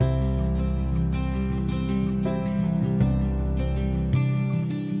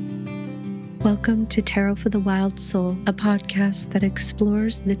Welcome to Tarot for the Wild Soul, a podcast that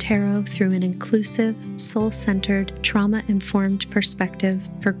explores the tarot through an inclusive, soul-centered, trauma-informed perspective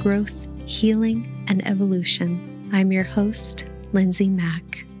for growth, healing, and evolution. I'm your host, Lindsay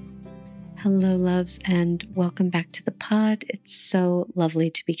Mack. Hello, loves, and welcome back to the pod. It's so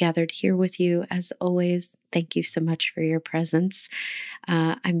lovely to be gathered here with you. As always, thank you so much for your presence.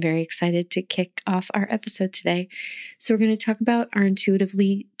 I'm very excited to kick off our episode today. So we're going to talk about our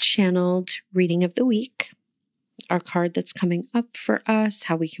intuitively channeled reading of the week, our card that's coming up for us,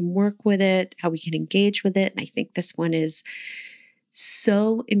 how we can work with it, how we can engage with it. And I think this one is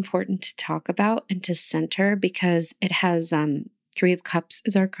so important to talk about and to center because it has Three of Cups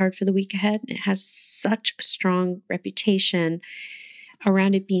is our card for the week ahead. It has such a strong reputation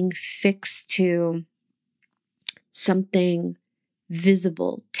around it being fixed to something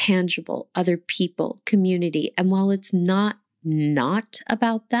visible, tangible, other people, community. And while it's not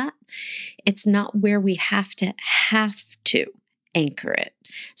about that, it's not where we have to anchor it.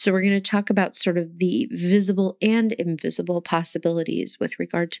 So we're going to talk about sort of the visible and invisible possibilities with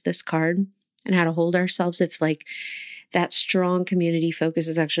regard to this card and how to hold ourselves if that strong community focus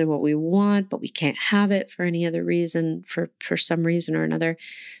is actually what we want, but we can't have it for any other reason, for some reason or another.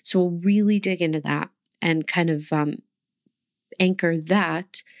 So we'll really dig into that and kind of anchor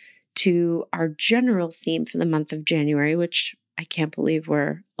that to our general theme for the month of January, which I can't believe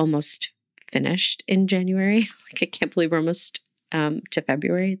we're almost finished in January. I can't believe we're almost to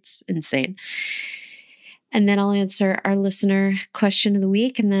February. It's insane. And then I'll answer our listener question of the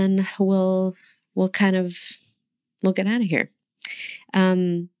week, and then we'll get out of here.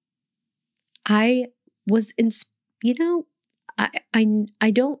 I was I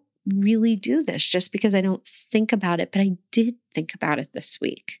don't really do this just because I don't think about it, but I did think about it this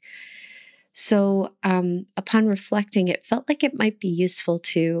week. So upon reflecting, it felt like it might be useful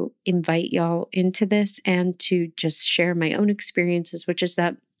to invite y'all into this and to just share my own experiences, which is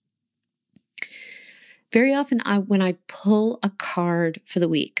that very often when I pull a card for the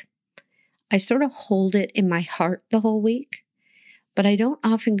week, I sort of hold it in my heart the whole week, but I don't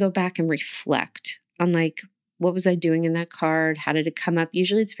often go back and reflect on what was I doing in that card? How did it come up?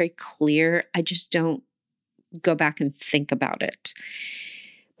 Usually it's very clear. I just don't go back and think about it.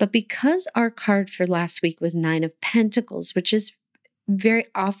 But because our card for last week was Nine of Pentacles, which is very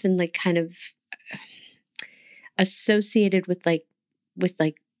often kind of associated with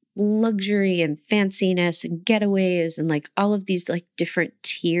luxury and fanciness and getaways and all of these different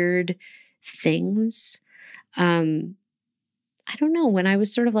tiered things. I don't know. When I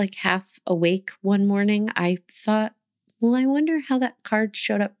was sort of half awake one morning, I thought, well, I wonder how that card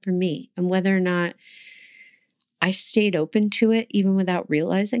showed up for me and whether or not I stayed open to it even without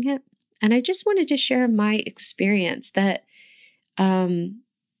realizing it. And I just wanted to share my experience that it's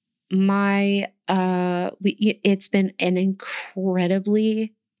been an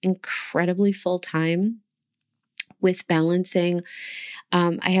incredibly full time with balancing.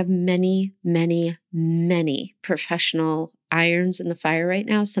 I have many, many, many professional irons in the fire right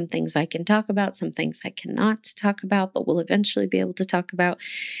now. Some things I can talk about, some things I cannot talk about, but we'll eventually be able to talk about.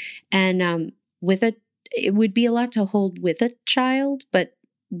 And it would be a lot to hold with a child, but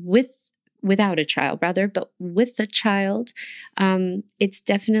without a child rather, but with a child, it's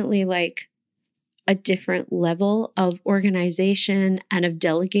definitely a different level of organization and of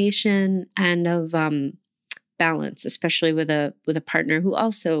delegation and of balance, especially with a partner who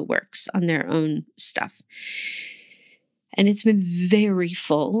also works on their own stuff. And it's been very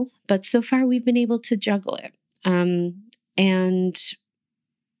full, but so far we've been able to juggle it. And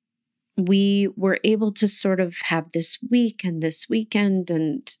we were able to sort of have this week and this weekend,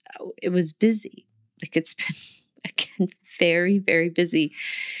 and it was busy. It's been, again, very, very busy.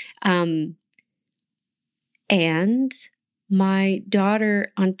 And my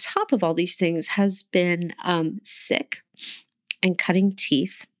daughter, on top of all these things, has been sick and cutting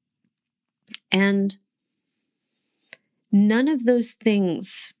teeth. And none of those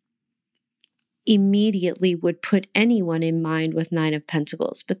things immediately would put anyone in mind with Nine of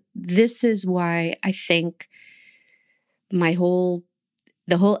Pentacles. But this is why I think the whole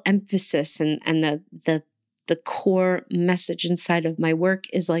emphasis and the core message inside of my work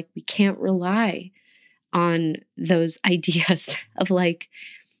is we can't rely on those ideas of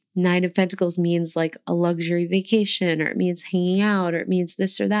Nine of Pentacles means a luxury vacation, or it means hanging out, or it means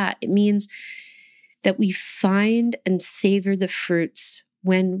this or that. It means that we find and savor the fruits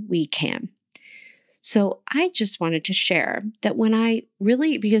when we can. So I just wanted to share that when I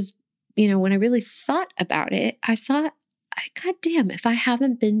really thought about it, I thought, God damn, if I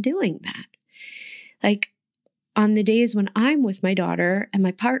haven't been doing that. on the days when I'm with my daughter and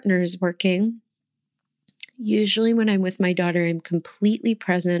my partner is working, usually when I'm with my daughter, I'm completely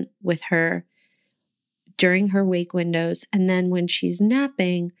present with her during her wake windows. And then when she's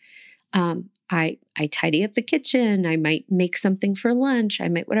napping, I tidy up the kitchen. I might make something for lunch. I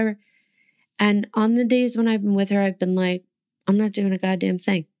might whatever. And on the days when I've been with her, I've been like, I'm not doing a goddamn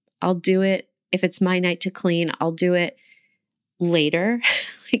thing. I'll do it. If it's my night to clean, I'll do it later.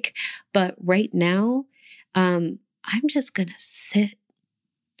 But right now, I'm just going to sit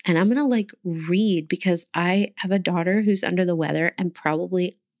and I'm going to read because I have a daughter who's under the weather and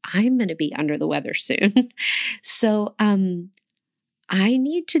probably I'm going to be under the weather soon. So, I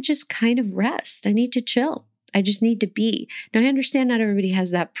need to just kind of rest. I need to chill. I just need to be. Now, I understand not everybody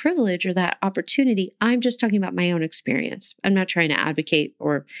has that privilege or that opportunity. I'm just talking about my own experience. I'm not trying to advocate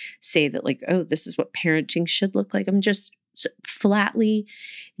or say that oh, this is what parenting should look like. I'm just flatly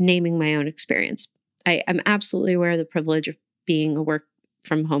naming my own experience. I'm absolutely aware of the privilege of being a work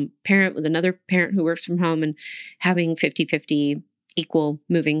from home parent with another parent who works from home and having 50-50 equal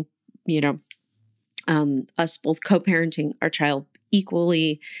moving, us both co-parenting our child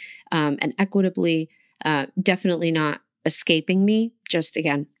equally and equitably, definitely not escaping me. Just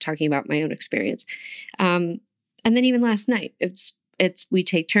again, talking about my own experience. And then even last night, we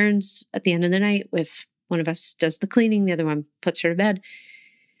take turns at the end of the night with one of us does the cleaning, the other one puts her to bed.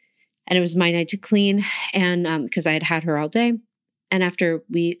 And it was my night to clean. And because I had her all day. And after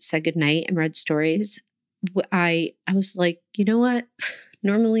we said goodnight and read stories, I was like, you know what?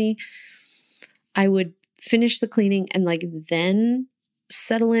 Normally I would finish the cleaning and then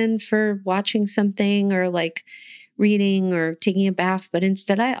settle in for watching something or reading or taking a bath. But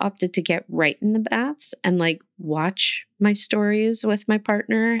instead I opted to get right in the bath and watch my stories with my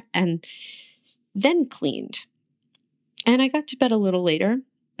partner and then cleaned. And I got to bed a little later,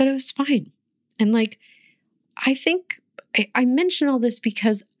 but it was fine. And I think I mention all this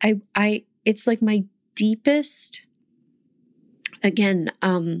because I it's my deepest, again,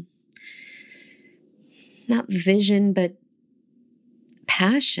 not vision, but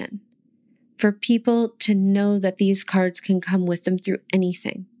passion for people to know that these cards can come with them through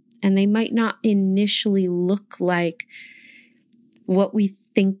anything. And they might not initially look like what we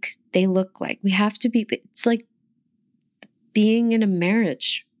think they look like. We have to be, it's like being in a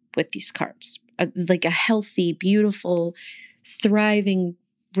marriage with these cards, a healthy, beautiful, thriving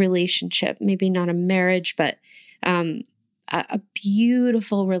relationship. Maybe not a marriage, but a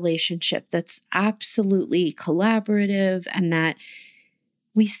beautiful relationship that's absolutely collaborative and that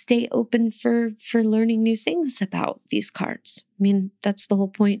we stay open for learning new things about these cards. I mean, that's the whole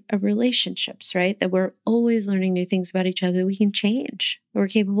point of relationships, right? That we're always learning new things about each other. We can change. We're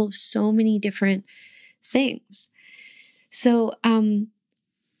capable of so many different things. So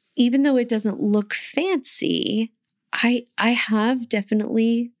even though it doesn't look fancy, I have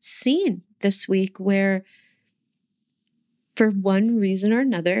definitely seen this week where for one reason or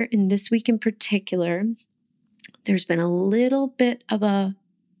another, and this week in particular, there's been a little bit of a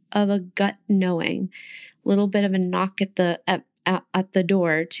gut knowing, a little bit of a knock at the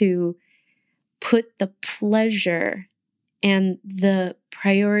door to put the pleasure and the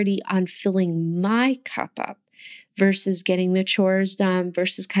priority on filling my cup up versus getting the chores done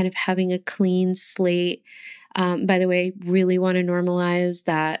versus kind of having a clean slate. By the way, really want to normalize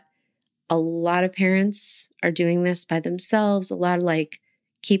that a lot of parents are doing this by themselves. A lot of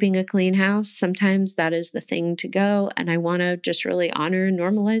keeping a clean house. Sometimes that is the thing to go. And I want to just really honor and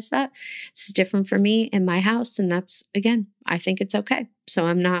normalize that. It's different for me in my house. And that's, again, I think it's okay. So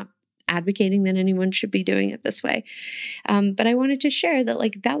I'm not advocating that anyone should be doing it this way. But I wanted to share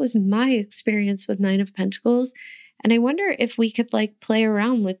that that was my experience with Nine of Pentacles. And I wonder if we could play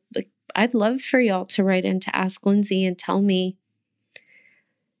around with, I'd love for y'all to write in to Ask Lindsay and tell me,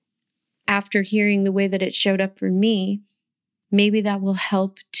 after hearing the way that it showed up for me, maybe that will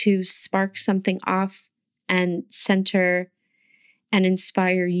help to spark something off and center and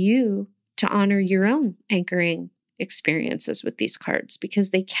inspire you to honor your own anchoring experiences with these cards,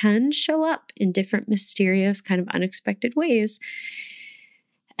 because they can show up in different mysterious, kind of unexpected ways.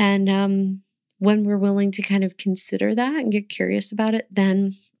 And when we're willing to kind of consider that and get curious about it,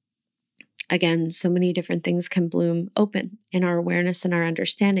 then again, so many different things can bloom open in our awareness and our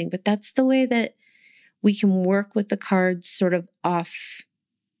understanding. But that's the way that we can work with the cards sort of off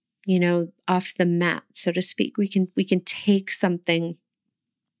the mat, so to speak. We can take something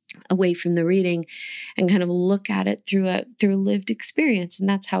away from the reading and kind of look at it through a lived experience. And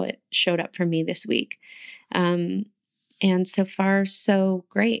that's how it showed up for me this week. And so far, so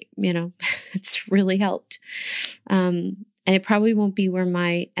great. It's really helped. And it probably won't be where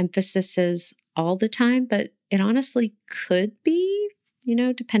my emphasis is all the time, but it honestly could be,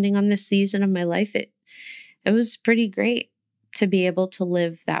 depending on the season of my life, it was pretty great to be able to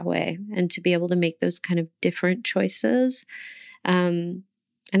live that way and to be able to make those kind of different choices. And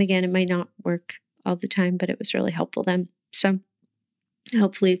again, it might not work all the time, but it was really helpful then. So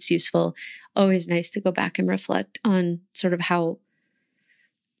hopefully it's useful. Always nice to go back and reflect on sort of how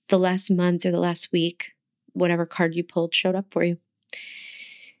the last month or the last week, whatever card you pulled showed up for you.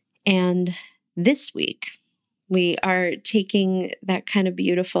 And this week, we are taking that kind of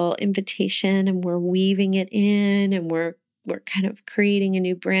beautiful invitation and we're weaving it in, and we're kind of creating a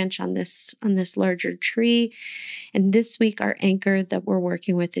new branch on this larger tree. And this week, our anchor that we're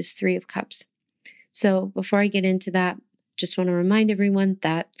working with is 3 of Cups. So before I get into that, just want to remind everyone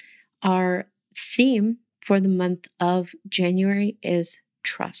that our theme for the month of January is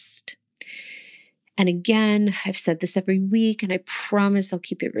trust. And again, I've said this every week, and I promise I'll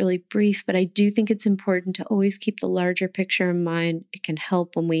keep it really brief, but I do think it's important to always keep the larger picture in mind. It can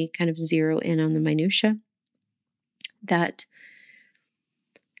help when we kind of zero in on the minutia. That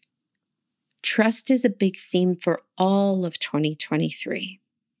trust is a big theme for all of 2023.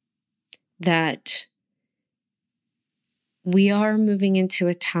 That we are moving into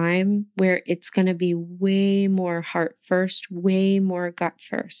a time where it's going to be way more heart first, way more gut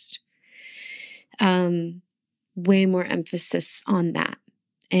first. Way more emphasis on that.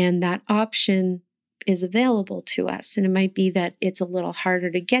 And that option is available to us. And it might be that it's a little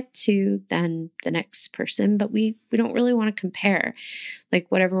harder to get to than the next person, but we don't really want to compare. Like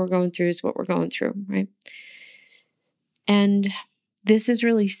whatever we're going through is what we're going through, right? And this is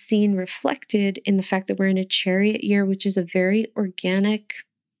really seen reflected in the fact that we're in a chariot year, which is a very organic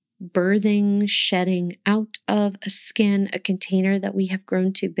birthing, shedding out of a skin, a container that we have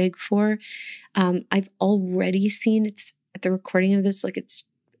grown too big for. I've already seen, it's at the recording of this, like it's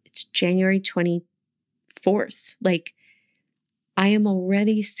January 24th. Like I am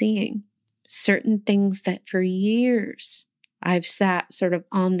already seeing certain things that for years I've sat sort of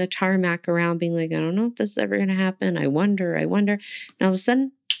on the tarmac around being like, I don't know if this is ever going to happen. I wonder. And all of a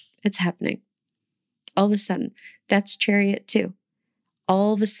sudden it's happening. All of a sudden, that's chariot too.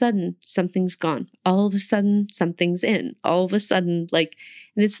 All of a sudden, something's gone. All of a sudden, something's in. All of a sudden, and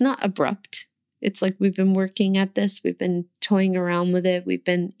it's not abrupt. It's like we've been working at this. We've been toying around with it. We've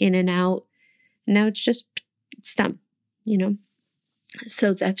been in and out. And now it's done,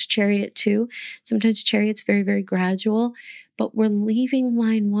 So that's chariot too. Sometimes chariot's very, very gradual, but we're leaving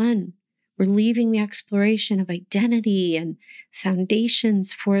line 1. We're leaving the exploration of identity and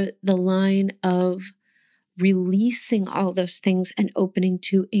foundations for the line of releasing all those things and opening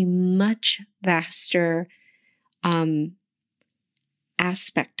to a much vaster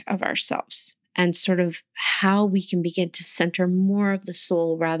aspect of ourselves and sort of how we can begin to center more of the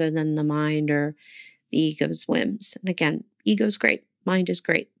soul rather than the mind or the ego's whims. And again, ego's great. Mind is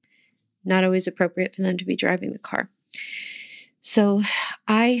great. Not always appropriate for them to be driving the car. So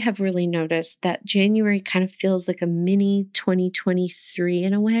I have really noticed that January kind of feels like a mini 2023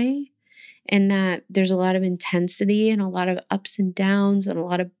 in a way. And that there's a lot of intensity and a lot of ups and downs and a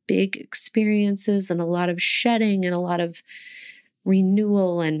lot of big experiences and a lot of shedding and a lot of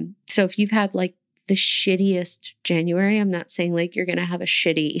renewal. And so if you've had like the shittiest January, I'm not saying like you're going to have a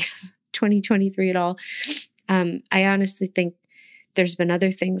shitty 2023 at all. I honestly think there's been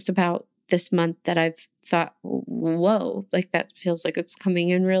other things about this month that I've thought, whoa, like that feels like it's coming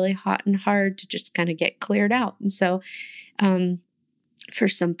in really hot and hard to just kind of get cleared out. And so, for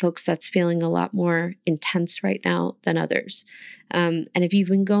some folks, that's feeling a lot more intense right now than others. And if you've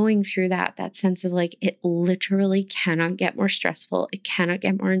been going through that sense of like, it literally cannot get more stressful. It cannot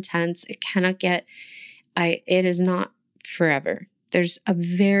get more intense. It cannot get, it is not forever. There are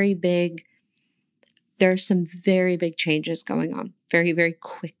some very big changes going on very, very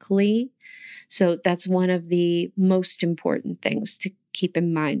quickly. So that's one of the most important things to keep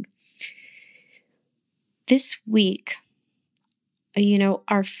in mind. This week,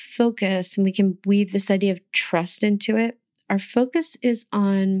 our focus, and we can weave this idea of trust into it, our focus is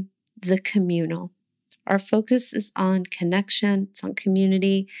on the communal. Our focus is on connection, it's on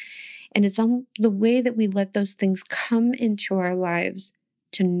community, and it's on the way that we let those things come into our lives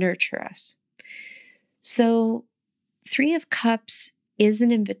to nurture us. So 3 of Cups is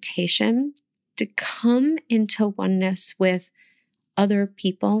an invitation to come into oneness with other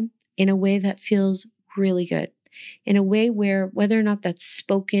people in a way that feels really good. In a way where, whether or not that's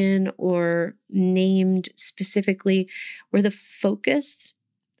spoken or named specifically, where the focus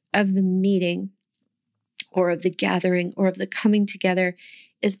of the meeting or of the gathering or of the coming together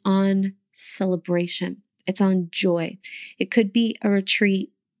is on celebration. It's on joy. It could be a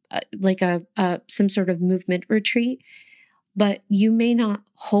retreat like some sort of movement retreat, but you may not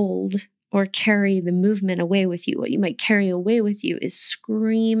hold or carry the movement away with you. What you might carry away with you is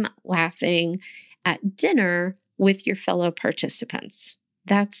scream laughing at dinner with your fellow participants.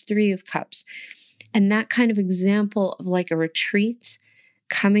 That's Three of Cups. And that kind of example of like a retreat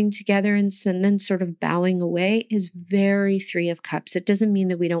coming together and then sort of bowing away is very Three of Cups. It doesn't mean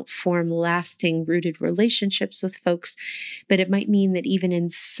that we don't form lasting rooted relationships with folks, but it might mean that even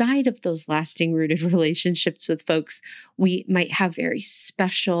inside of those lasting rooted relationships with folks, we might have very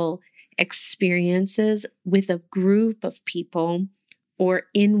special experiences with a group of people or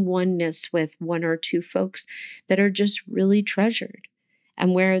in oneness with one or two folks that are just really treasured.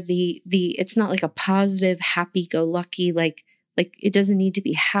 And where it's not like a positive, happy-go-lucky, like it doesn't need to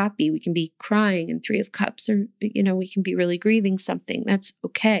be happy. We can be crying in Three of Cups, or, we can be really grieving something. That's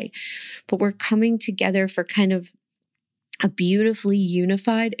okay. But we're coming together for kind of a beautifully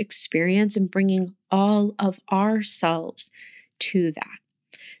unified experience and bringing all of ourselves to that.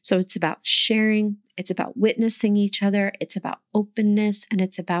 So it's about sharing, it's about witnessing each other, it's about openness, and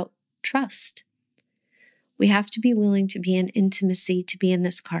it's about trust. We have to be willing to be in intimacy to be in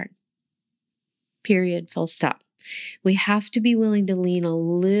this card. Period, full stop. We have to be willing to lean a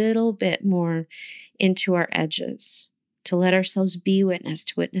little bit more into our edges, to let ourselves be witnessed,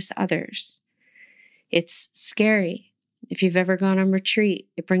 to witness others. It's scary. If you've ever gone on retreat,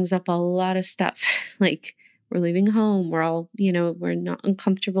 it brings up a lot of stuff. Like, we're leaving home, we're all, we're in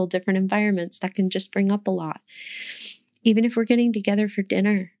uncomfortable, different environments. That can just bring up a lot. Even if we're getting together for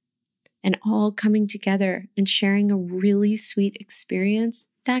dinner and all coming together and sharing a really sweet experience,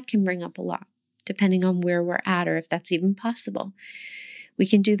 that can bring up a lot, depending on where we're at or if that's even possible. We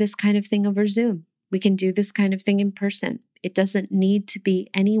can do this kind of thing over Zoom. We can do this kind of thing in person. It doesn't need to be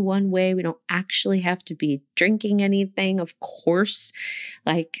any one way. We don't actually have to be drinking anything, of course.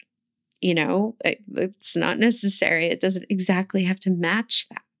 It's not necessary. It doesn't exactly have to match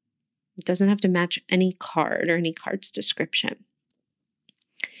that. It doesn't have to match any card or any card's description.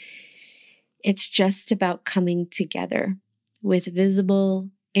 It's just about coming together with visible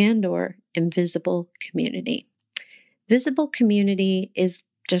and or invisible community. Visible community is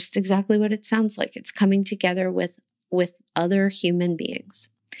just exactly what it sounds like. It's coming together with other human beings.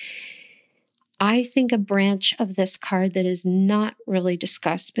 I think a branch of this card that is not really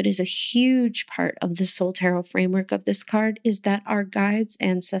discussed, but is a huge part of the Soul Tarot framework of this card, is that our guides,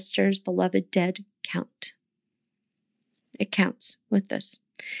 ancestors, beloved dead count. It counts with this.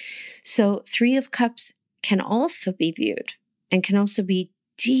 So Three of Cups can also be viewed and can also be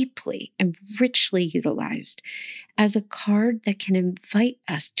deeply and richly utilized as a card that can invite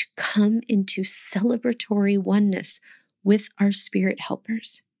us to come into celebratory oneness with our spirit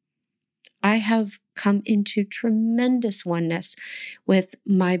helpers. I have come into tremendous oneness with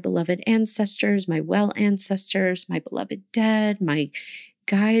my beloved ancestors, my well ancestors, my beloved dead, my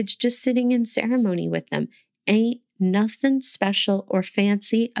guides, just sitting in ceremony with them. Ain't nothing special or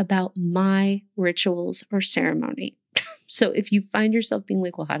fancy about my rituals or ceremony. So if you find yourself being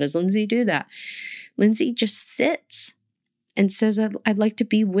like, well, how does Lindsay do that? Lindsay just sits and says, I'd like to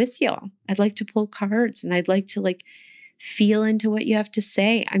be with y'all. I'd like to pull cards and I'd like to feel into what you have to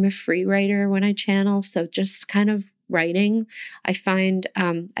say. I'm a free writer when I channel, so just kind of writing. I find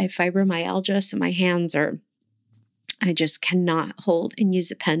I have fibromyalgia, so my hands I just cannot hold and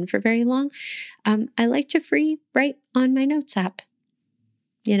use a pen for very long. I like to free write on my notes app,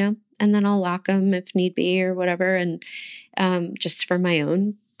 and then I'll lock them if need be or whatever, and just for my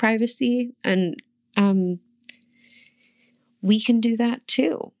own privacy. And we can do that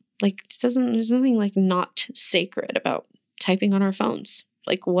too. There's nothing not sacred about typing on our phones.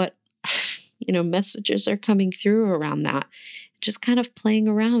 What, messages are coming through around that, just kind of playing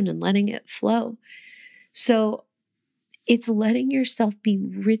around and letting it flow. So it's letting yourself be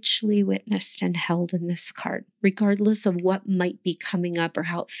richly witnessed and held in this card, regardless of what might be coming up or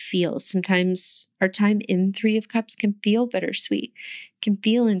how it feels. Sometimes our time in Three of Cups can feel bittersweet, can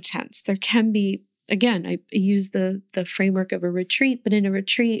feel intense. There can be, again, I use the framework of a retreat, but in a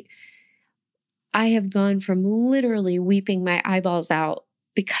retreat, I have gone from literally weeping my eyeballs out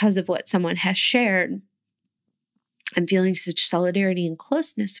because of what someone has shared and feeling such solidarity and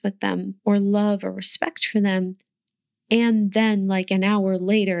closeness with them, or love or respect for them. And then an hour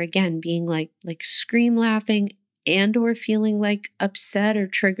later, again, being like scream laughing and or feeling upset or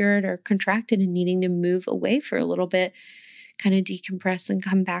triggered or contracted and needing to move away for a little bit, kind of decompress and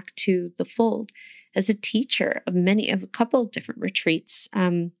come back to the fold. As a teacher of a couple of different retreats,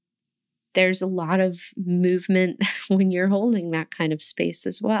 there's a lot of movement when you're holding that kind of space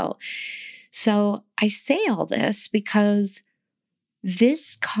as well. So I say all this because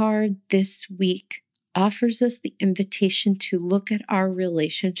This card this week offers us the invitation to look at our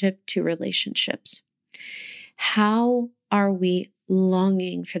relationship to relationships. How are we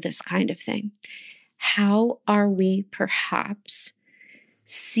longing for this kind of thing? How are we perhaps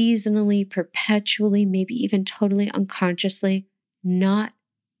seasonally, perpetually, maybe even totally unconsciously not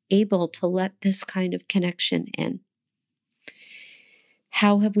able to let this kind of connection in?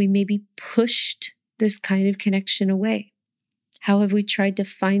 How have we maybe pushed this kind of connection away? How have we tried to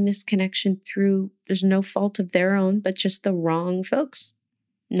find this connection through, there's no fault of their own, but just the wrong folks?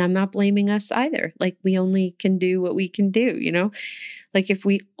 And I'm not blaming us either. Like, we only can do what we can do, Like, if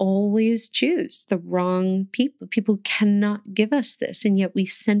we always choose the wrong people, people cannot give us this, and yet we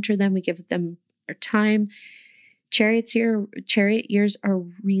center them, we give them our time. Chariot years are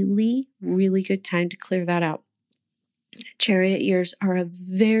really, really good time to clear that out. Chariot years are a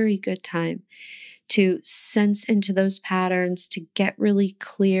very good time to sense into those patterns, to get really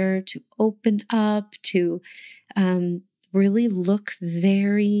clear, to open up, to really look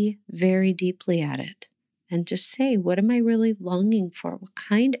very, very deeply at it and just say, what am I really longing for? What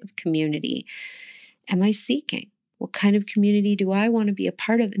kind of community am I seeking? What kind of community do I want to be a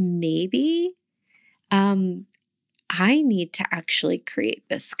part of? And maybe I need to actually create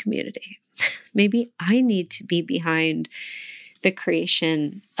this community. Maybe I need to be behind the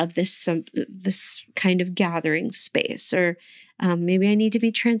creation of this kind of gathering space, or maybe I need to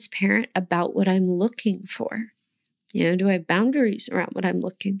be transparent about what I'm looking for. Do I have boundaries around what I'm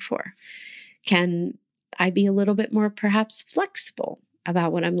looking for? Can I be a little bit more perhaps flexible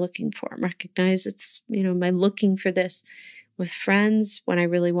about what I'm looking for and recognize it's, am I looking for this with friends when I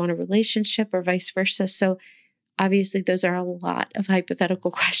really want a relationship, or vice versa? So obviously those are a lot of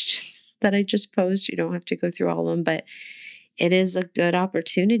hypothetical questions that I just posed. You don't have to go through all of them, but it is a good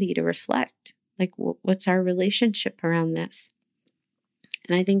opportunity to reflect, like, what's our relationship around this?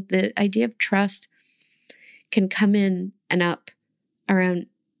 And I think the idea of trust can come in and up around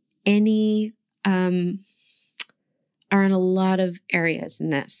around a lot of areas in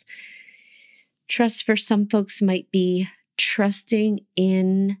this. Trust for some folks might be trusting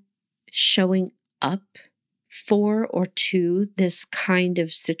in showing up for or to this kind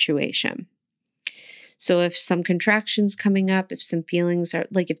of situation. So if some contraction's coming up, if some feelings are,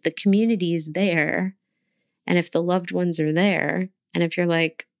 like, if the community is there, and if the loved ones are there, and if you're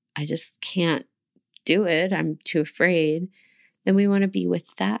like, I just can't do it, I'm too afraid, then we want to be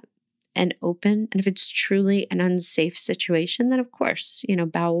with that and open. And if it's truly an unsafe situation, then of course,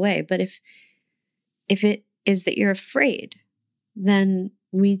 bow away. But if it is that you're afraid, then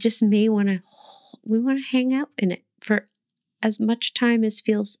we just may want to hang out in it for as much time as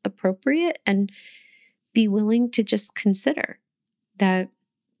feels appropriate, and be willing to just consider that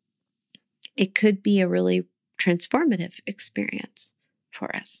it could be a really transformative experience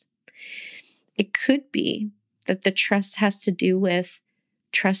for us. It could be that the trust has to do with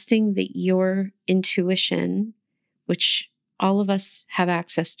trusting that your intuition, which all of us have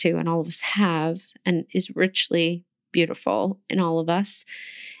access to and all of us have, and is richly beautiful in all of us,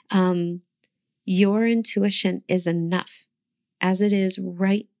 your intuition is enough as it is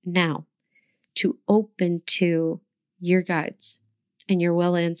right now to open to your guides and your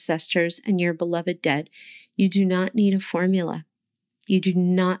well ancestors and your beloved dead. You do not need a formula. You do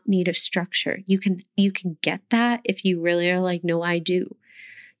not need a structure. You can get that if you really are like, no, I do.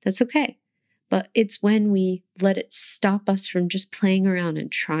 That's okay. But it's when we let it stop us from just playing around and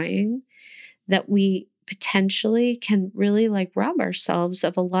trying that we potentially can really rob ourselves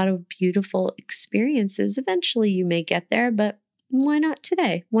of a lot of beautiful experiences. Eventually you may get there, but why not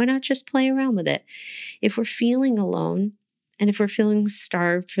today? Why not just play around with it? If we're feeling alone, and if we're feeling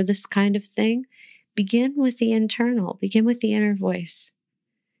starved for this kind of thing, begin with the internal, begin with the inner voice.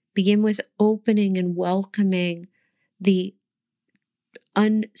 Begin with opening and welcoming the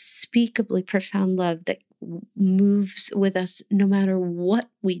unspeakably profound love that moves with us no matter what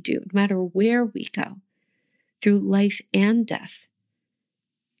we do, no matter where we go, through life and death.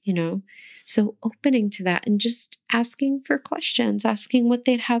 So opening to that and just asking for questions, asking what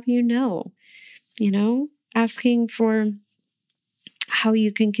they'd have asking for how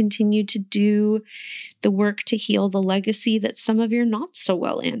you can continue to do the work to heal the legacy that some of your not so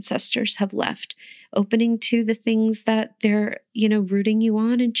well ancestors have left, opening to the things that they're, rooting you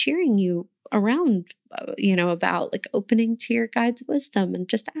on and cheering you around, about, like opening to your guides' wisdom and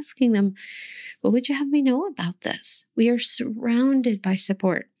just asking them, what would you have me know about this? We are surrounded by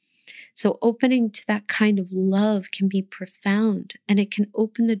support. So opening to that kind of love can be profound, and it can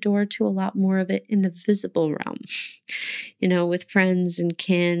open the door to a lot more of it in the visible realm, with friends and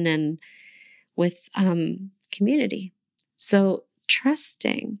kin and with community. So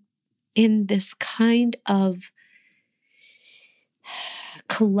trusting in this kind of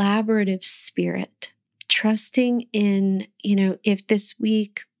collaborative spirit, trusting in, if this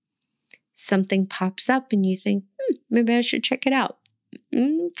week something pops up and you think, maybe I should check it out,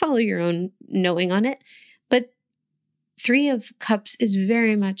 follow your own knowing on it. But Three of Cups is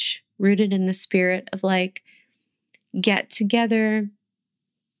very much rooted in the spirit of like, get together,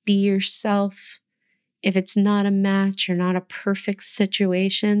 be yourself. If it's not a match or not a perfect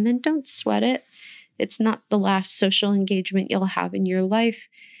situation, then don't sweat it. It's not the last social engagement you'll have in your life.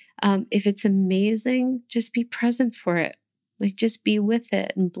 If it's amazing, just be present for it. Like, just be with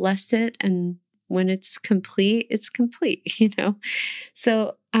it and bless it. And when it's complete,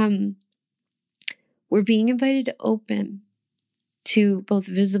 So we're being invited to open to both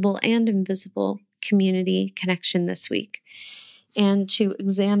visible and invisible community connection this week, and to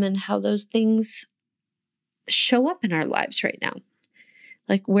examine how those things show up in our lives right now,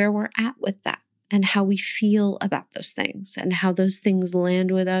 like where we're at with that and how we feel about those things and how those things land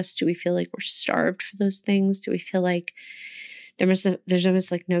with us. Do we feel like we're starved for those things? Do we feel like there's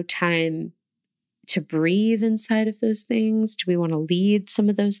almost like no time to breathe inside of those things? Do we want to lead some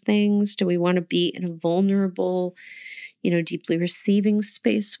of those things? Do we want to be in a vulnerable, deeply receiving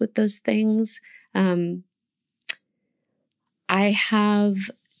space with those things? I have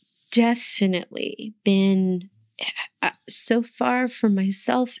definitely been, so far for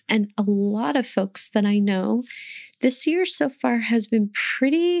myself and a lot of folks that I know, this year so far has been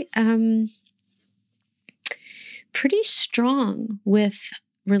pretty strong with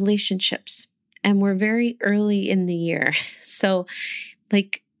relationships. And we're very early in the year. So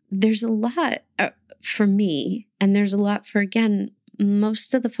like, there's a lot for me, and there's a lot for, again,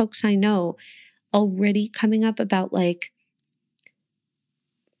 most of the folks I know already coming up about like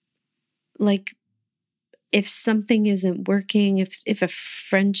if something isn't working, if a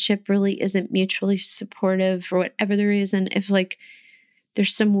friendship really isn't mutually supportive for whatever the reason, if like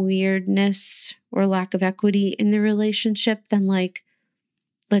there's some weirdness or lack of equity in the relationship, then like,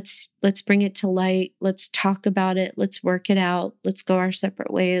 let's bring it to light. Let's talk about it. Let's work it out. Let's go our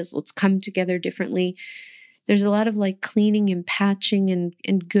separate ways. Let's come together differently. There's a lot of like cleaning and patching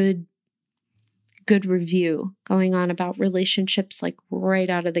and good review going on about relationships, like right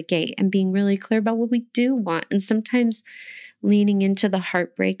out of the gate, and being really clear about what we do want. And sometimes leaning into the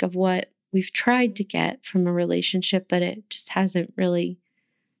heartbreak of what we've tried to get from a relationship, but it just hasn't really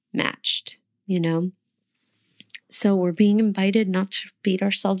matched, So we're being invited not to beat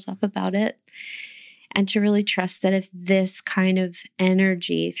ourselves up about it, and to really trust that if this kind of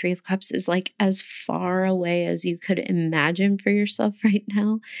energy, Three of Cups, is like as far away as you could imagine for yourself right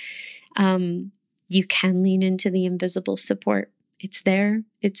now, you can lean into the invisible support. It's there.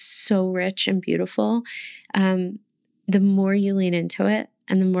 It's so rich and beautiful. The more you lean into it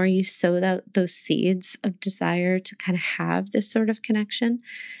and the more you sow those seeds of desire to kind of have this sort of connection,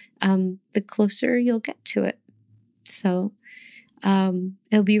 the closer you'll get to it. So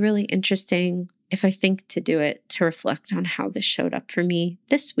it'll be really interesting, if I think to do it, to reflect on how this showed up for me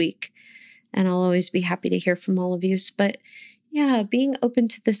this week. And I'll always be happy to hear from all of you. But yeah, being open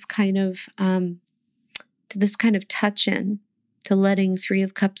to this kind of touch in, to letting Three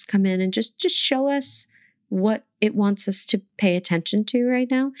of Cups come in and just show us what it wants us to pay attention to right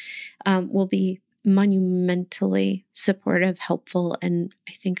now, will be monumentally supportive, helpful, and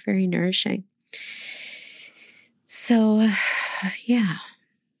I think very nourishing. So yeah,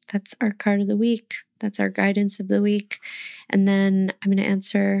 that's our card of the week. That's our guidance of the week. And then I'm going to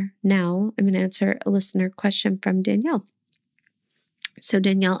answer a listener question from Danielle. So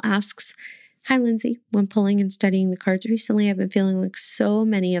Danielle asks, "Hi, Lindsay. When pulling and studying the cards recently, I've been feeling like so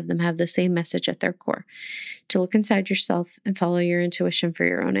many of them have the same message at their core: to look inside yourself and follow your intuition for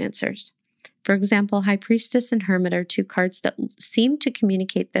your own answers. For example, High Priestess and Hermit are two cards that seem to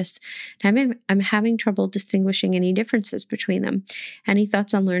communicate this. I'm having trouble distinguishing any differences between them. Any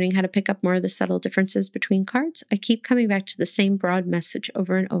thoughts on learning how to pick up more of the subtle differences between cards? I keep coming back to the same broad message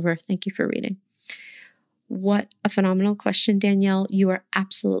over and over. Thank you for reading." What a phenomenal question, Danielle. You are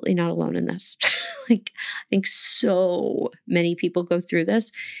absolutely not alone in this. I think so many people go through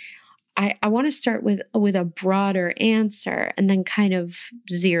this. I want to start with a broader answer and then kind of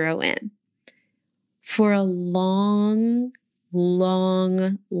zero in. For a long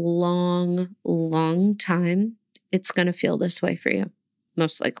time, it's going to feel this way for you,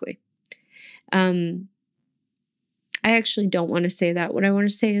 most likely. I actually don't want to say that. What I want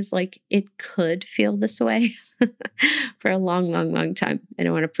to say is like, it could feel this way for a long time. I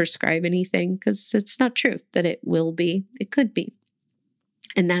don't want to prescribe anything because it's not true that it will be. It could be.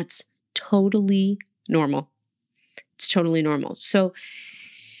 And that's totally normal. It's totally normal. So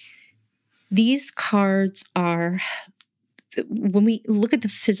these cards are, when we look at the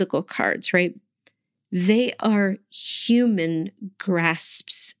physical cards, right? They are human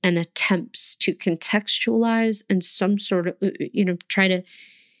grasps and attempts to contextualize and some sort of, try to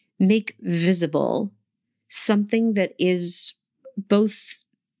make visible something that is both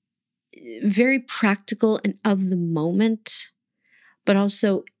very practical and of the moment, but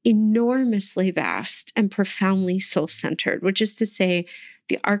also enormously vast and profoundly soul-centered, which is to say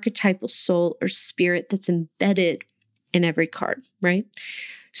the archetypal soul or spirit that's embedded in every card, right?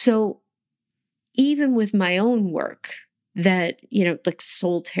 So even with my own work that, like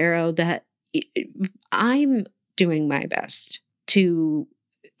Soul Tarot, that I'm doing my best to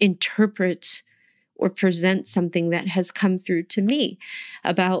interpret or present something that has come through to me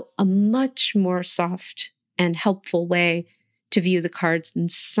about a much more soft and helpful way to view the cards than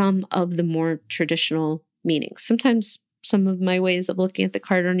some of the more traditional meanings. Sometimes some of my ways of looking at the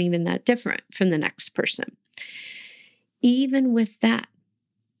card aren't even that different from the next person. Even with that,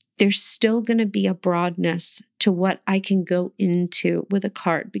 there's still going to be a broadness to what I can go into with a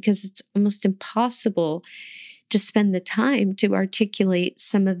card, because it's almost impossible to spend the time to articulate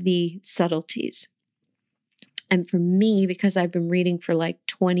some of the subtleties. And for me, because I've been reading for like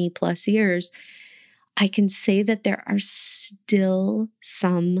 20 plus years, I can say that there are still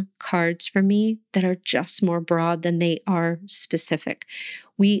some cards for me that are just more broad than they are specific.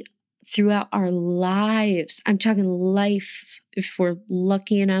 Throughout our lives, I'm talking life, if we're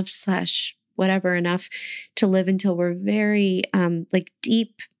lucky enough / whatever enough to live until we're very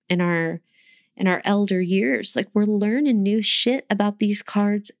deep in our elder years, like we're learning new shit about these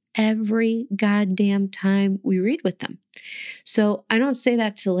cards every goddamn time we read with them. So I don't say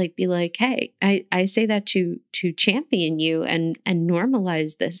that to be like, hey, I say that to champion you and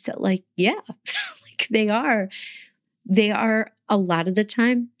normalize this, that yeah, like they are a lot of the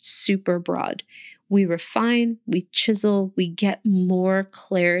time super broad. We refine, we chisel, we get more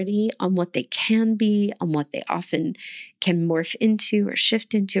clarity on what they can be, on what they often can morph into or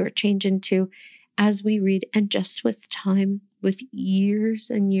shift into or change into as we read, and just with time, with years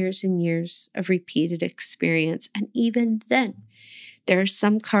and years and years of repeated experience. And even then, there are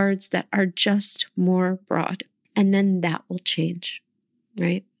some cards that are just more broad, and then that will change,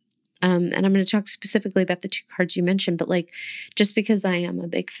 right? And I'm going to talk specifically about the two cards you mentioned, but just because I am a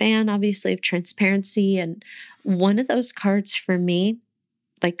big fan, obviously, of transparency, and one of those cards for me,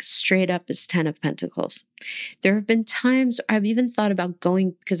 straight up, is 10 of Pentacles. There have been times I've even thought about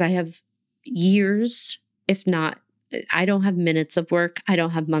going, because I have years, if not, I don't have minutes of work. I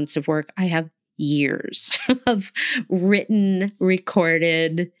don't have months of work. I have years of written,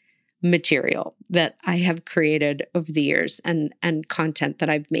 recorded material that I have created over the years, and content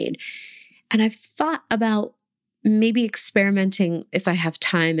that I've made. And I've thought about maybe experimenting, if I have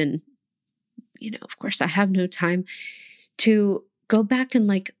time, and, of course I have no time, to go back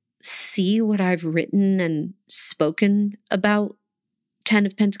and see what I've written and spoken about 10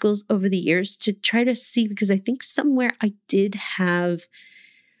 of Pentacles over the years, to try to see, because I think somewhere I did have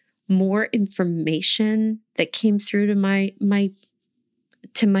more information that came through to my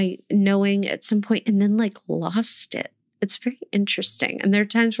knowing at some point, and then lost it. It's very interesting. And there are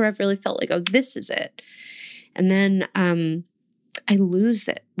times where I've really felt like, oh, this is it. And then I lose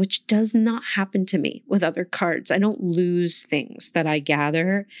it, which does not happen to me with other cards. I don't lose things that I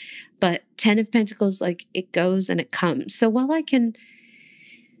gather, but 10 of Pentacles, it goes and it comes. So while I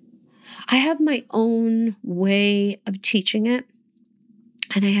have my own way of teaching it,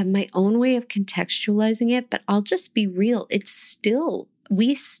 and I have my own way of contextualizing it, but I'll just be real.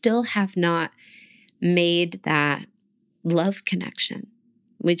 We still have not made that love connection.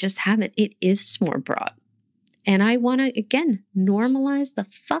 We just haven't. It is more broad. And I want to, again, normalize the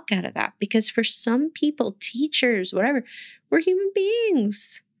fuck out of that, because for some people, teachers, whatever, we're human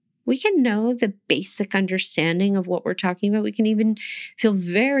beings. We can know the basic understanding of what we're talking about. We can even feel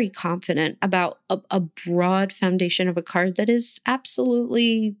very confident about a broad foundation of a card that is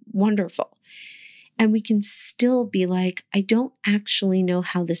absolutely wonderful. And we can still be like, I don't actually know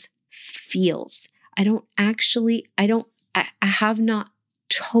how this feels. I have not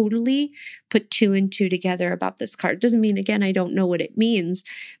totally put 2 and 2 together about this card. Doesn't mean, again, I don't know what it means,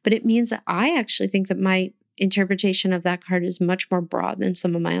 but it means that I actually think that my interpretation of that card is much more broad than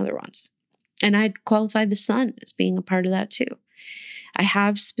some of my other ones. And I'd qualify the sun as being a part of that too. I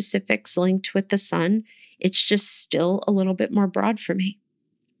have specifics linked with the sun. It's just still a little bit more broad for me.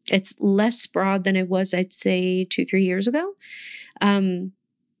 It's less broad than it was, I'd say, 2-3 years ago.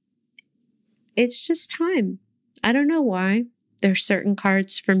 It's just time. I don't know why. There are certain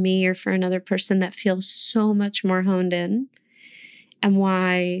cards for me or for another person that feel so much more honed in, and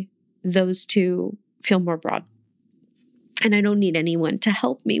why those two feel more broad. And I don't need anyone to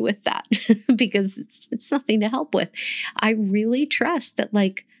help me with that because it's nothing to help with. I really trust that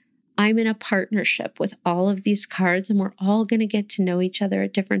like I'm in a partnership with all of these cards and we're all going to get to know each other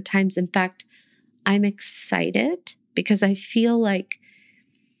at different times. In fact, I'm excited because I feel like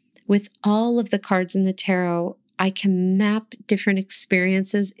with all of the cards in the tarot, I can map different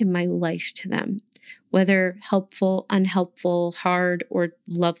experiences in my life to them, whether helpful, unhelpful, hard, or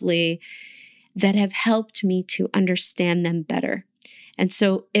lovely, that have helped me to understand them better. And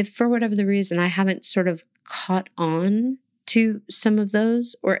so if for whatever the reason I haven't sort of caught on to some of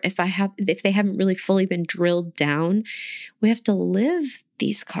those, or if they haven't really fully been drilled down, we have to live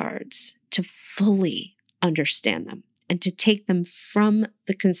these cards to fully understand them and to take them from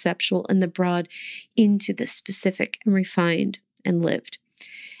the conceptual and the broad into the specific and refined and lived.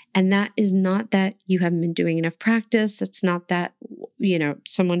 And that is not that you haven't been doing enough practice. It's not that,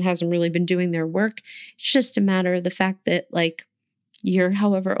 someone hasn't really been doing their work. It's just a matter of the fact that like you're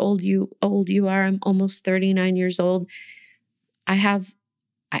however old you are. I'm almost 39 years old. I hope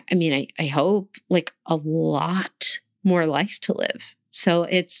like a lot more life to live. So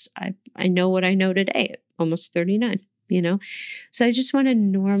I know what I know today at almost 39. So I just want to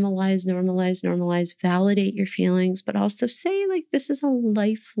normalize, validate your feelings, but also say like, this is a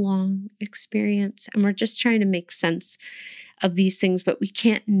lifelong experience and we're just trying to make sense of these things, but we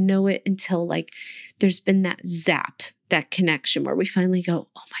can't know it until like, there's been that zap, that connection where we finally go,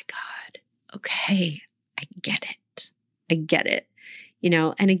 oh my God, okay, I get it.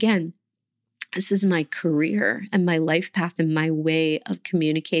 And again, this is my career and my life path and my way of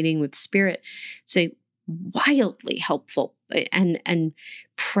communicating with spirit. So wildly helpful and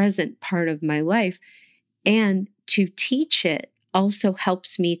present part of my life. And to teach it also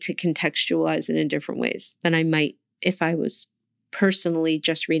helps me to contextualize it in different ways than I might if I was personally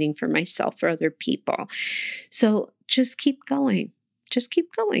just reading for myself or other people. So just keep going.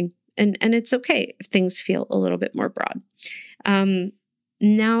 And it's okay if things feel a little bit more broad.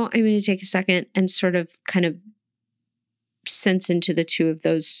 Now I'm going to take a second and sort of kind of sense into the two of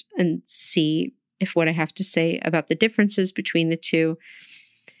those and see if what I have to say about the differences between the two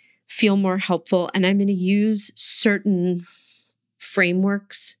feel more helpful. And I'm going to use certain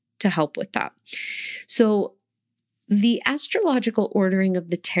frameworks to help with that. So the astrological ordering of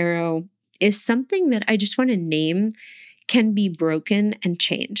the tarot is something that I just want to name can be broken and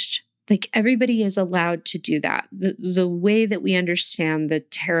changed. Like everybody is allowed to do that. The way that we understand the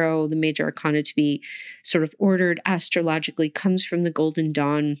tarot, the major arcana to be sort of ordered astrologically comes from the Golden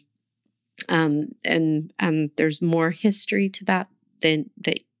Dawn. And there's more history to that than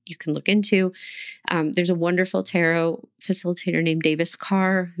that you can look into. There's a wonderful tarot facilitator named Davis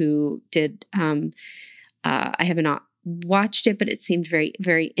Carr who did, I have not watched it, but it seemed very,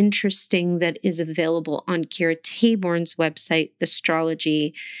 very interesting, that is available on Kira Taborn's website, The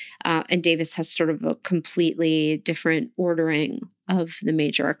Astrology. And Davis has sort of a completely different ordering of the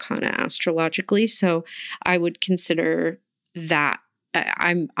major arcana astrologically. So I would consider that.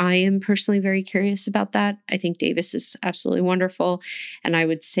 I am personally very curious about that. I think Davis is absolutely wonderful. And I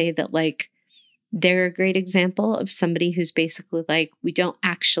would say that like, they're a great example of somebody who's basically like, we don't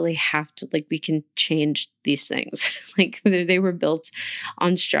actually have to, like, we can change these things. Like they were built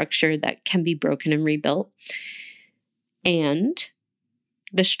on structure that can be broken and rebuilt. And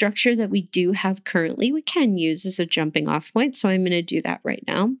the structure that we do have currently, we can use as a jumping off point. So I'm going to do that right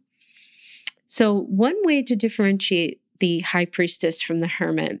now. So one way to differentiate the High Priestess from the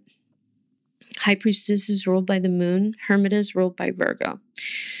Hermit. High Priestess is ruled by the moon. Hermit is ruled by Virgo.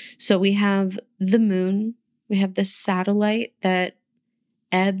 So we have the moon. We have the satellite that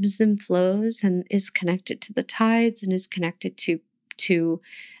ebbs and flows and is connected to the tides and is connected to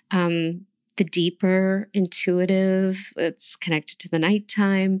the deeper intuitive. It's connected to the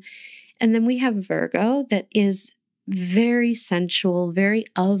nighttime. And then we have Virgo that is very sensual, very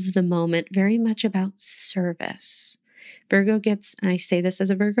of the moment, very much about service. Virgo gets, and I say this as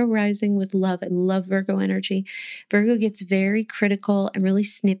a Virgo rising with love, I love Virgo energy. Virgo gets very critical and really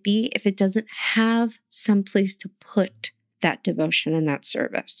snippy if it doesn't have some place to put that devotion and that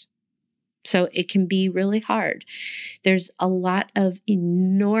service. So it can be really hard. There's a lot of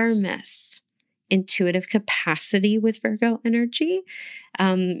enormous intuitive capacity with Virgo energy.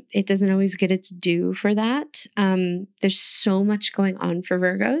 It doesn't always get its due for that. There's so much going on for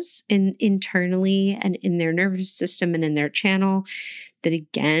Virgos internally and in their nervous system and in their channel that,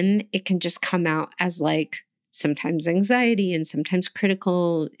 again, it can just come out as like sometimes anxiety, and sometimes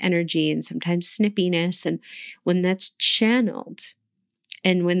critical energy, and sometimes snippiness. And when that's channeled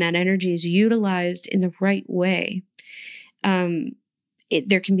and when that energy is utilized in the right way,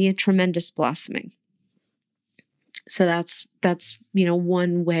 there can be a tremendous blossoming. So that's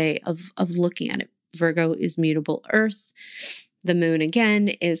one way of looking at it. Virgo is mutable earth. The moon, again,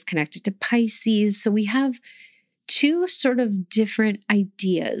 is connected to Pisces. So we have two sort of different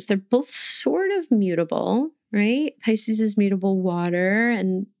ideas. They're both sort of mutable, right? Pisces is mutable water.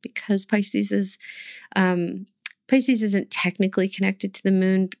 And because Pisces isn't technically connected to the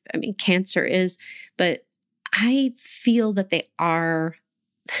moon. I mean, Cancer is, but I feel that they are.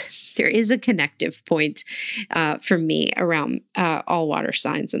 There is a connective point for me around all water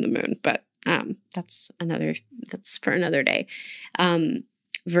signs and the moon, but that's for another day.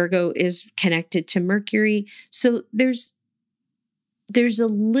 Virgo is connected to Mercury. So there's a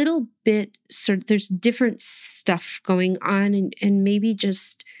little bit there's different stuff going on, and maybe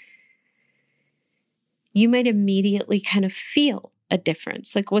just you might immediately kind of feel a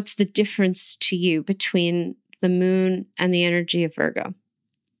difference. Like, what's the difference to you between the moon and the energy of Virgo?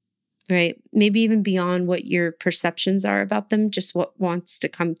 Right? Maybe even beyond what your perceptions are about them, just what wants to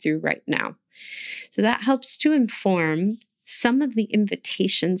come through right now. So that helps to inform some of the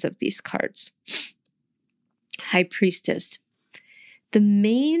invitations of these cards. High Priestess. The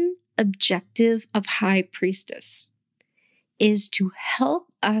main objective of High Priestess is to help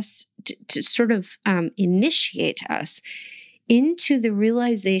us to sort of initiate us into the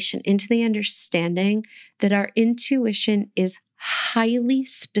realization, into the understanding that our intuition is highly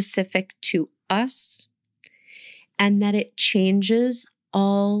specific to us and that it changes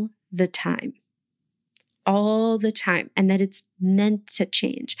all the time. All the time, and that it's meant to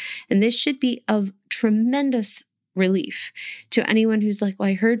change. And this should be of tremendous relief to anyone who's like, well,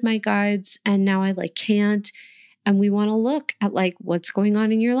 I heard my guides and now I can't. And we want to look at what's going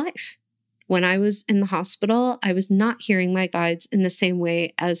on in your life. When I was in the hospital, I was not hearing my guides in the same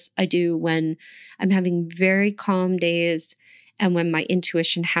way as I do when I'm having very calm days and when my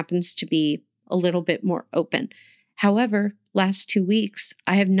intuition happens to be a little bit more open. However, last 2 weeks,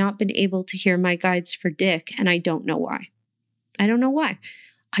 I have not been able to hear my guides for Dick, and I don't know why. I don't know why.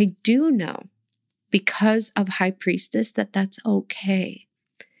 I do know, because of High Priestess, that that's okay.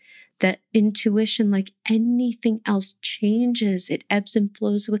 That intuition, like anything else, changes. It ebbs and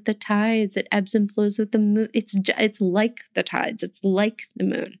flows with the tides. It ebbs and flows with the moon. It's like the tides. It's like the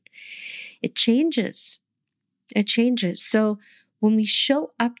moon. It changes. It changes. So when we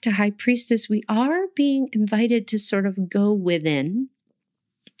show up to High Priestess, we are being invited to sort of go within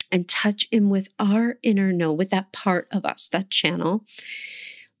and touch in with our inner know, with that part of us, that channel,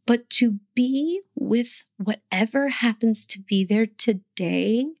 but to be with whatever happens to be there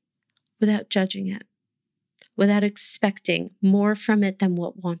today without judging it, without expecting more from it than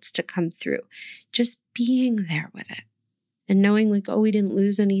what wants to come through. Just being there with it. And knowing we didn't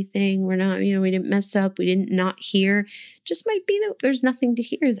lose anything. We're not, we didn't mess up. We didn't not hear. Just might be that there's nothing to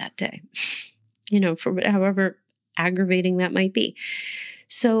hear that day, for however aggravating that might be.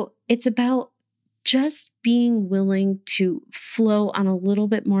 So it's about just being willing to flow on a little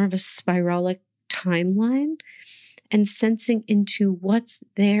bit more of a spiralic timeline and sensing into what's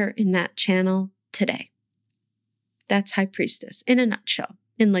there in that channel today. That's High Priestess in a nutshell,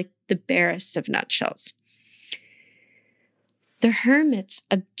 in the barest of nutshells. The Hermit's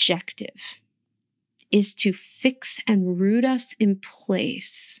objective is to fix and root us in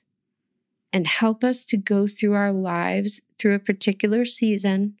place and help us to go through our lives through a particular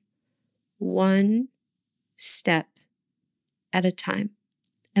season, one step at a time.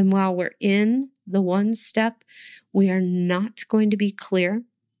 And while we're in the one step, we are not going to be clear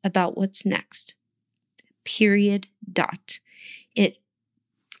about what's next. Period. Dot.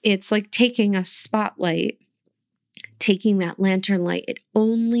 It's like taking a spotlight, taking that lantern light. It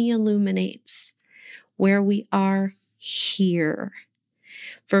only illuminates where we are here.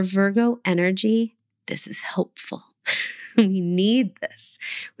 For Virgo energy, this is helpful. We need this.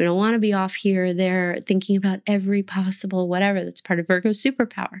 We don't want to be off here or there thinking about every possible whatever. That's part of Virgo's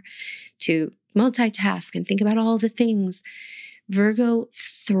superpower, to multitask and think about all the things. Virgo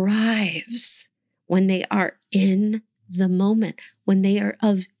thrives when they are in the moment, when they are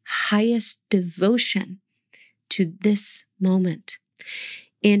of highest devotion to this moment.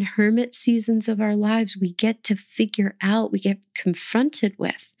 In hermit seasons of our lives, we get to figure out, we get confronted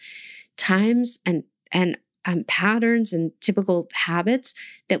with times and patterns and typical habits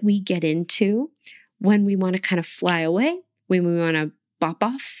that we get into when we want to kind of fly away, when we want to bop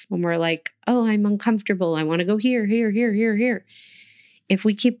off, when we're like, oh, I'm uncomfortable. I want to go here, here, here, here, here. If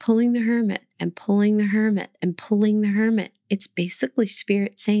we keep pulling the Hermit and pulling the Hermit and pulling the Hermit, it's basically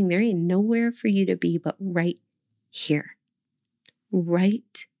Spirit saying there ain't nowhere for you to be but right here.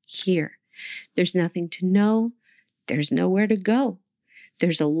 Right here. There's nothing to know. There's nowhere to go.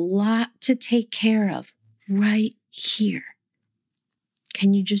 There's a lot to take care of right here.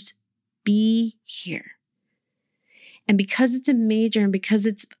 Can you just be here? And because it's a major and because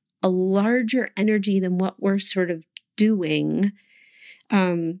it's a larger energy than what we're sort of doing,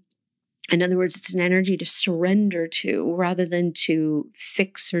 in other words, it's an energy to surrender to rather than to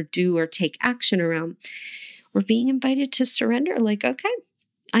fix or do or take action around. We're being invited to surrender, like, okay,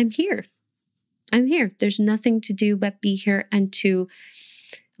 I'm here. I'm here. There's nothing to do but be here and to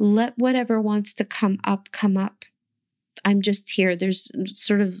let whatever wants to come up, come up. I'm just here. There's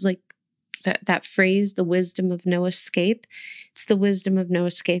sort of like that phrase, the wisdom of no escape. It's the wisdom of no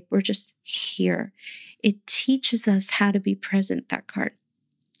escape. We're just here. It teaches us how to be present, that card.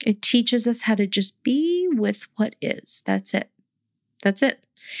 It teaches us how to just be with what is. That's it. That's it.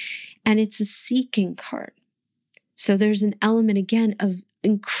 And it's a seeking card. So there's an element, again, of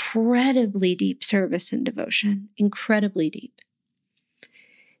incredibly deep service and devotion, incredibly deep.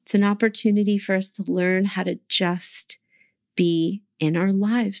 It's an opportunity for us to learn how to just be in our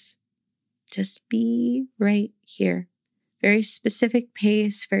lives. Just be right here. Very specific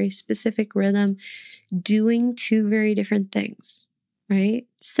pace, very specific rhythm, doing two very different things, right?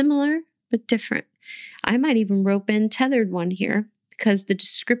 Similar, but different. I might even rope in Tethered One here because the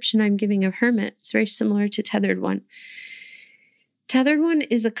description I'm giving of Hermit is very similar to Tethered One. Tethered One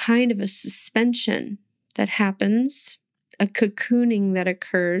is a kind of a suspension that happens, a cocooning that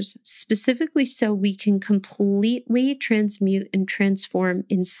occurs specifically so we can completely transmute and transform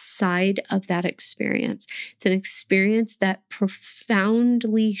inside of that experience. It's an experience that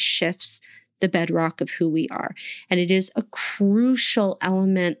profoundly shifts the bedrock of who we are. And it is a crucial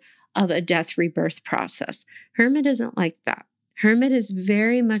element of a death rebirth process. Hermit isn't like that. Hermit is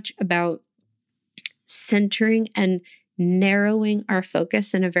very much about centering and narrowing our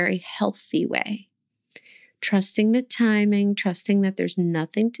focus in a very healthy way. Trusting the timing, trusting that there's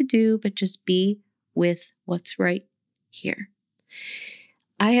nothing to do but just be with what's right here.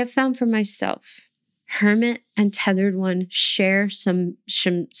 I have found for myself, Hermit and Tethered One share some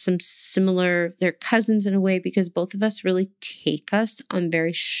similar, they're cousins in a way because both of us really take us on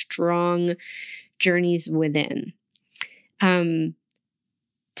very strong journeys within.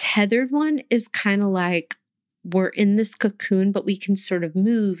 Tethered One is kind of like, we're in this cocoon, but we can sort of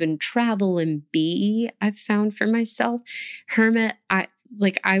move and travel and be, I've found for myself. Hermit, I'm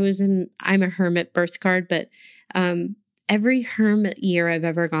a Hermit birth card, but every Hermit year I've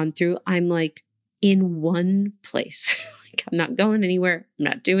ever gone through, I'm like in one place. Like, I'm not going anywhere. I'm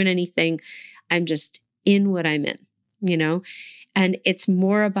not doing anything. I'm just in what I'm in, you know? And it's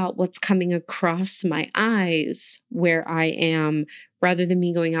more about what's coming across my eyes where I am rather than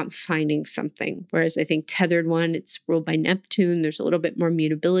me going out and finding something. Whereas I think Tethered One, it's ruled by Neptune. There's a little bit more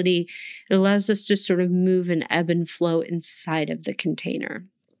mutability. It allows us to sort of move and ebb and flow inside of the container.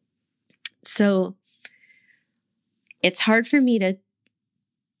 So it's hard for me to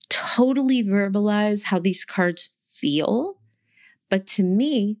totally verbalize how these cards feel. But to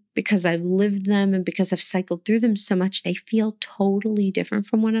me, because I've lived them and because I've cycled through them so much, they feel totally different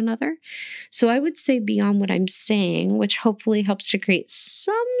from one another. So I would say beyond what I'm saying, which hopefully helps to create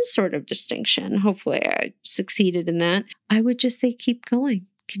some sort of distinction, hopefully I succeeded in that, I would just say keep going,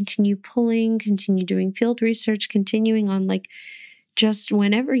 continue pulling, continue doing field research, continuing on, like, just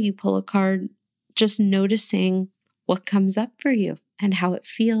whenever you pull a card, just noticing what comes up for you and how it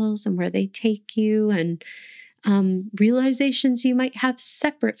feels and where they take you, and realizations you might have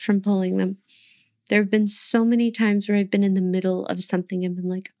separate from pulling them. There have been so many times where I've been in the middle of something and been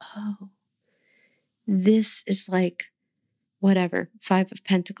like, oh, this is like whatever, 5 of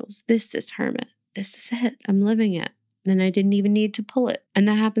Pentacles. This is Hermit. This is it. I'm living it. And I didn't even need to pull it. And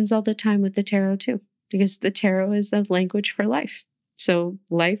that happens all the time with the tarot too, because the tarot is a language for life. So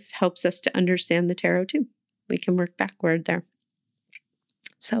life helps us to understand the tarot too. We can work backward there.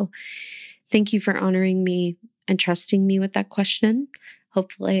 So thank you for honoring me and trusting me with that question.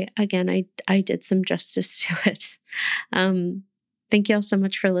 Hopefully, again, I did some justice to it. Thank you all so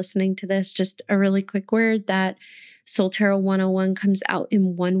much for listening to this. Just a really quick word that Soul Tarot 101 comes out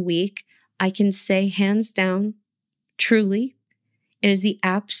in 1 week. I can say hands down, truly, it is the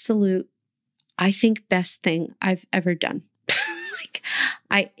absolute, I think, best thing I've ever done.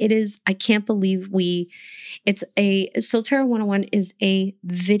 I can't believe Soul Tarot 101 is a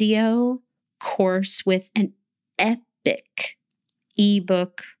video course with an epic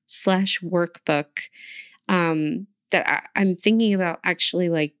ebook /workbook that I'm thinking about actually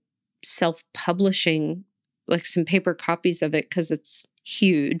like self-publishing like some paper copies of it because it's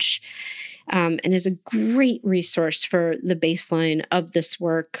huge, and is a great resource for the baseline of this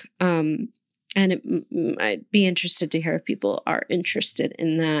work. And I'd be interested to hear if people are interested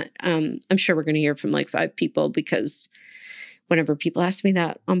in that. I'm sure we're going to hear from like 5 people, because whenever people ask me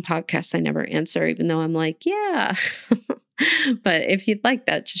that on podcasts, I never answer, even though I'm like, yeah. But if you'd like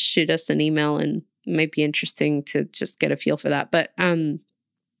that, just shoot us an email, and it might be interesting to just get a feel for that. But, and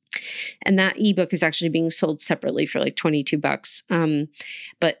that ebook is actually being sold separately for like $22.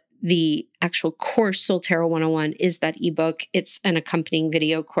 But the actual course, Soul Tarot 101, is that ebook. It's an accompanying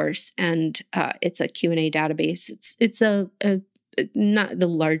video course, and it's a Q&A database. It's a not the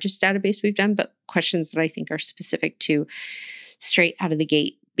largest database we've done, but questions that I think are specific to straight out of the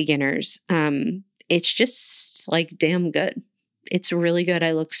gate beginners. It's just like damn good. It's really good.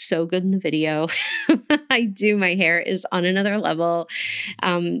 I look so good in the video. I do. My hair is on another level.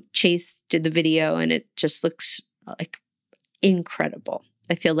 Chase did the video, and it just looks like incredible.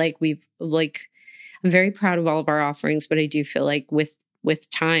 I feel like I'm very proud of all of our offerings, but I do feel like with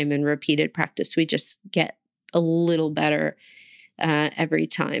time and repeated practice, we just get a little better every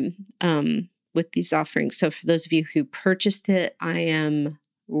time with these offerings. So for those of you who purchased it, I am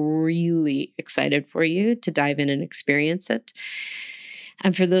really excited for you to dive in and experience it.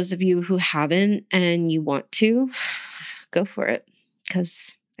 And for those of you who haven't and you want to, go for it,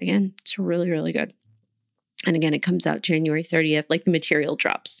 because again, it's really, really good. And again, it comes out January 30th, like the material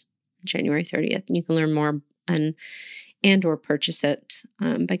drops January 30th, and you can learn more and or purchase it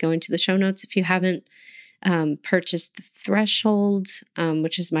by going to the show notes. If you haven't purchased the Threshold,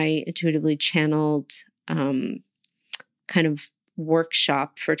 which is my intuitively channeled kind of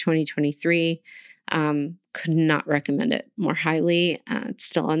workshop for 2023, could not recommend it more highly. It's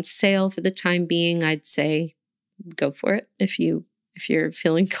still on sale for the time being. I'd say go for it if you're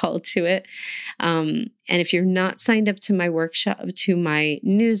feeling called to it. And if you're not signed up to my workshop, to my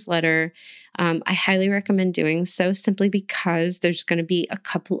newsletter, I highly recommend doing so, simply because there's going to be a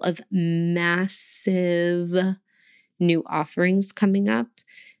couple of massive new offerings coming up.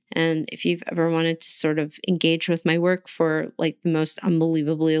 And if you've ever wanted to sort of engage with my work for like the most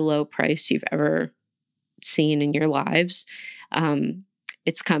unbelievably low price you've ever seen in your lives,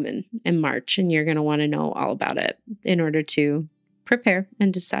 it's coming in March, and you're going to want to know all about it in order to prepare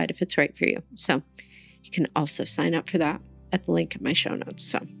and decide if it's right for you. So you can also sign up for that at the link in my show notes.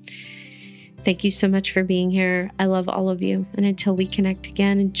 So thank you so much for being here. I love all of you. And until we connect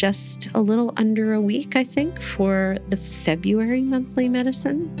again in just a little under a week, I think, for the February monthly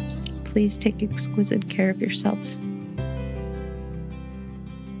medicine, please take exquisite care of yourselves.